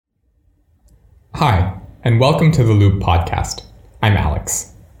Hi, and welcome to the Loop podcast. I'm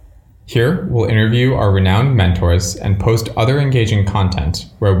Alex. Here, we'll interview our renowned mentors and post other engaging content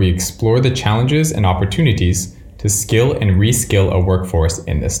where we explore the challenges and opportunities to skill and reskill a workforce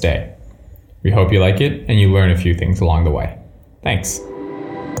in this day. We hope you like it and you learn a few things along the way. Thanks.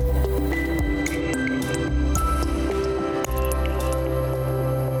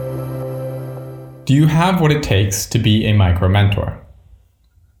 Do you have what it takes to be a micro-mentor?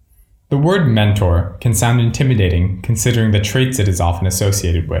 The word mentor can sound intimidating considering the traits it is often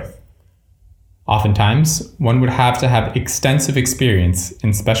associated with. Oftentimes, one would have to have extensive experience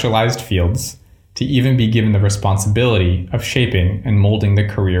in specialized fields to even be given the responsibility of shaping and molding the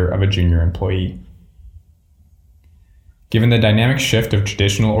career of a junior employee. Given the dynamic shift of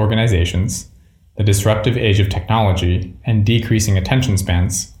traditional organizations, the disruptive age of technology, and decreasing attention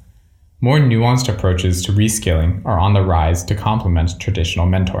spans, more nuanced approaches to reskilling are on the rise to complement traditional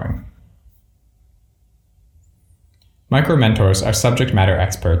mentoring. Micro-mentors are subject matter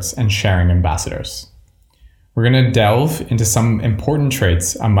experts and sharing ambassadors. We're going to delve into some important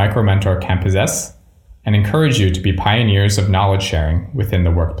traits a micro-mentor can possess and encourage you to be pioneers of knowledge sharing within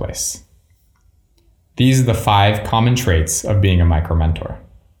the workplace. These are the 5 common traits of being a micro-mentor.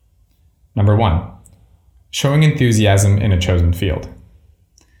 Number 1, showing enthusiasm in a chosen field.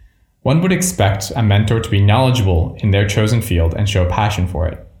 One would expect a mentor to be knowledgeable in their chosen field and show passion for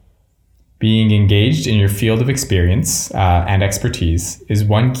it. Being engaged in your field of experience and expertise is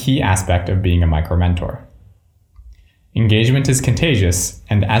one key aspect of being a micro-mentor. Engagement is contagious,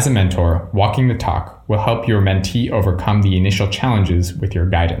 and as a mentor, walking the talk will help your mentee overcome the initial challenges with your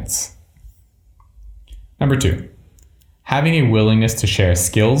guidance. Number 2, having a willingness to share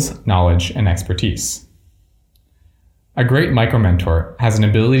skills, knowledge, and expertise. A great micro-mentor has an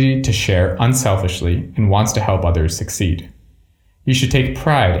ability to share unselfishly and wants to help others succeed. You should take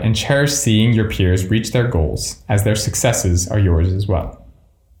pride and cherish seeing your peers reach their goals, as their successes are yours as well.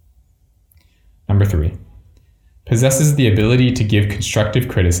 Number 3, possesses the ability to give constructive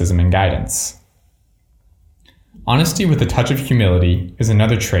criticism and guidance. Honesty with a touch of humility is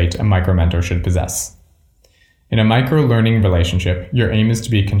another trait a micro-mentor should possess. In a micro-learning relationship, your aim is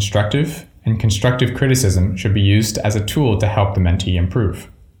to be constructive, and constructive criticism should be used as a tool to help the mentee improve.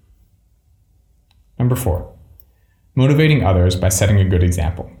 Number 4, motivating others by setting a good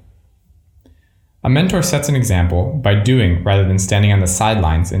example. A mentor sets an example by doing rather than standing on the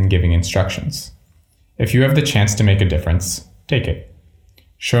sidelines and giving instructions. If you have the chance to make a difference, take it.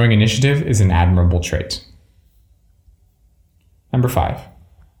 Showing initiative is an admirable trait. Number 5,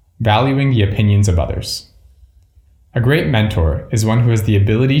 valuing the opinions of others. A great mentor is one who has the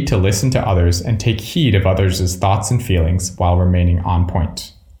ability to listen to others and take heed of others' thoughts and feelings while remaining on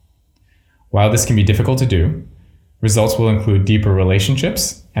point. While this can be difficult to do, results will include deeper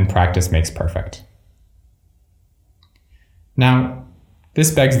relationships, and practice makes perfect. Now, this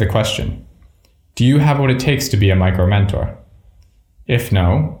begs the question, do you have what it takes to be a micro-mentor? If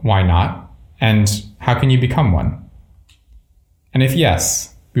no, why not? And how can you become one? And if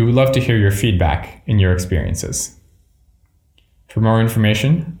yes, we would love to hear your feedback and your experiences. For more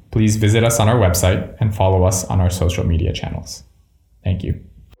information, please visit us on our website and follow us on our social media channels. Thank you.